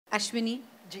Ashwini,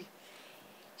 Ji.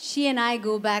 she and I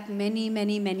go back many,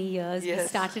 many, many years. We Yes.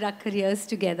 started our careers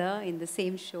together in the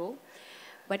same show.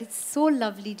 But it's so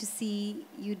lovely to see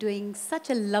you doing such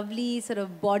a lovely sort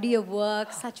of body of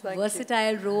work, such Thank you.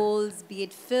 versatile roles, be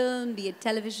it film, be it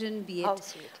television, be How it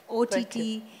sweet. OTT. Thank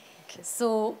you. Thank you.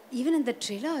 So even in the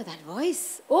trailer, that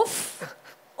voice, oof,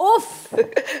 oof,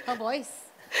 her voice.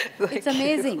 It's Thank you.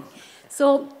 amazing.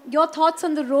 So your thoughts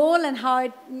on the role and how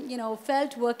it,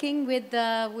 felt working with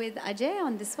Ajay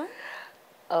on this one?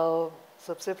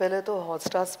 सबसे पहले तो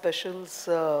Hotstar specials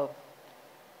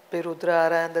पे रुद्र आ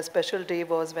रहा है and the special day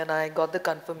was when I got the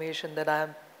confirmation that I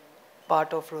am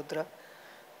part of Rudra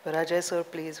पर Ajay sir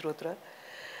please Rudra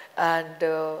and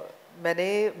मैंने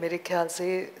मेरे ख्याल से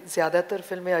ज़्यादातर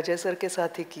फिल्में अजय सर के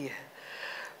साथ ही की है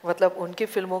मतलब उनकी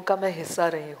फिल्मों का मैं हिस्सा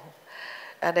रही हूँ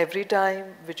and every time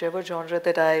whichever genre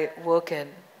that I work in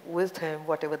with him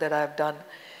whatever that I've done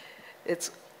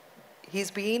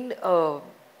he's been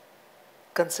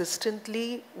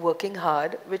consistently working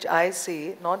hard, which I say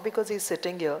not because he's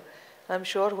sitting here. I'm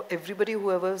sure everybody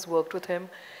whoever has worked with him,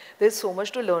 there's so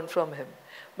much to learn from him.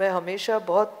 मैं हमेशा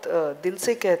बहुत दिल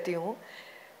से कहती हूँ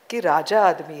कि राजा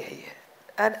आदमी है ये,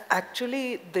 and actually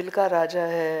दिल का राजा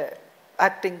है,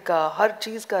 acting का हर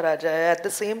चीज़ का राजा है. At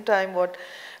the same time, what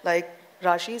like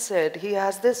Rashi said, he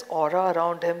has this aura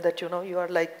around him that you are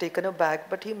like taken aback,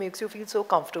 but he makes you feel so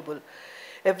comfortable.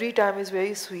 Every time is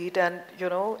very sweet and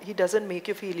he doesn't make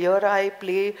you feel here I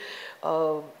play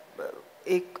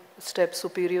a step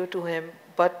superior to him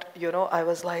but I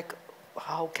was like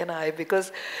how can I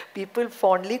because people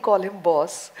fondly call him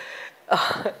boss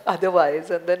otherwise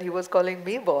and then he was calling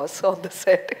me boss on the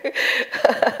set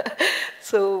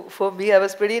so for me I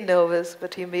was pretty nervous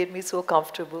but he made me so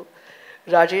comfortable.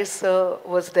 Rajesh sir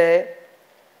was there.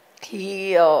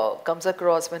 He comes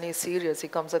across, when he's serious, he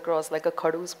comes across like a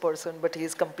Khadus person, but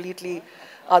he's completely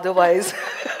otherwise.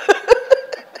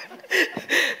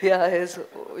 Yeah, he's,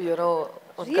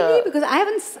 Really? Because I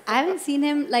haven't seen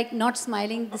him like not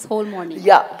smiling this whole morning.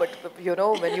 Yeah, but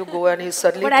when you go and he's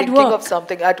suddenly But at thinking work. of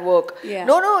something at work. Yeah.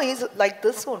 No, he's like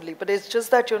this only. But it's just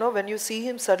that, when you see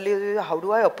him suddenly, how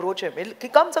do I approach him? He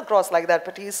comes across like that,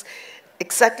 but he's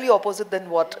exactly opposite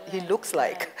than what he looks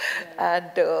like.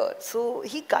 And so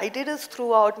he guided us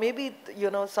throughout. Maybe,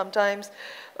 sometimes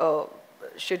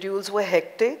schedules were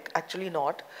hectic, actually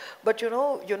not. But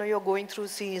you're going through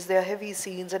scenes, there are heavy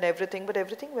scenes and everything, but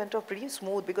everything went off pretty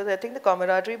smooth because I think the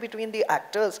camaraderie between the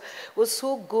actors was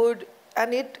so good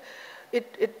and it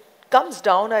comes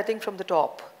down, I think, from the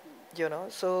top.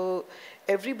 So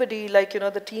everybody, like,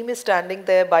 the team is standing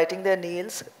there biting their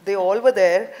nails. They all were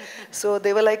there. So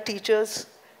they were like teachers,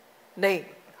 nahi,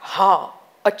 ha,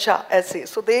 acha, aise.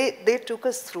 So they took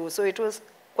us through. So it was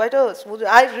quite a smooth.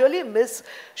 I really miss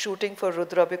shooting for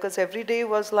Rudra because every day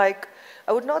was like,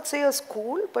 I would not say a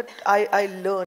school, but I learned.